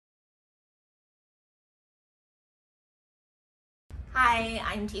Hi,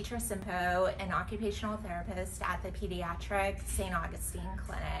 I'm Detra Simpo, an occupational therapist at the Pediatric Saint Augustine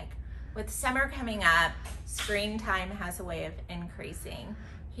Clinic. With summer coming up, screen time has a way of increasing.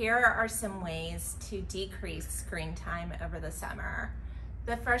 Here are some ways to decrease screen time over the summer.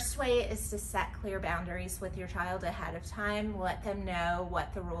 The first way is to set clear boundaries with your child ahead of time. Let them know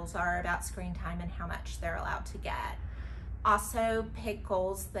what the rules are about screen time and how much they're allowed to get. Also, pick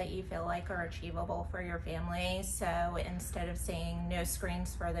goals that you feel like are achievable for your family. So instead of saying no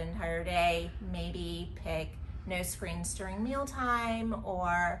screens for the entire day, maybe pick no screens during mealtime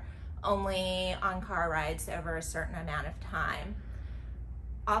or only on car rides over a certain amount of time.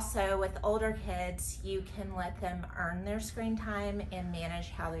 Also, with older kids, you can let them earn their screen time and manage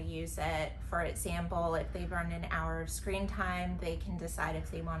how they use it. For example, if they've earned an hour of screen time, they can decide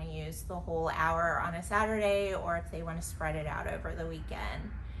if they want to use the whole hour on a Saturday or if they want to spread it out over the weekend.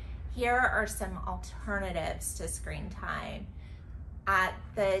 Here are some alternatives to screen time. At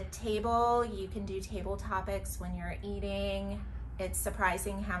the table, you can do table topics when you're eating. It's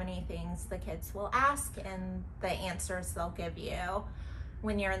surprising how many things the kids will ask and the answers they'll give you.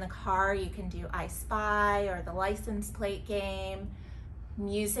 When you're in the car, you can do I Spy or the license plate game.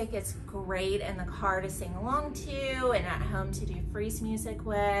 Music is great in the car to sing along to and at home to do freeze music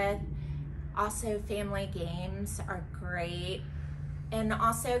with. Also, family games are great. And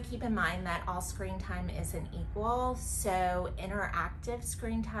also keep in mind that all screen time isn't equal, so interactive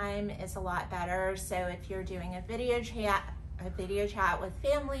screen time is a lot better. So if you're doing a video chat with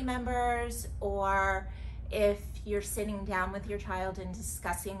family members, or if you're sitting down with your child and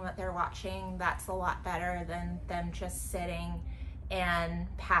discussing what they're watching, that's a lot better than them just sitting and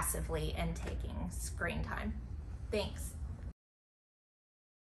passively intaking screen time. Thanks.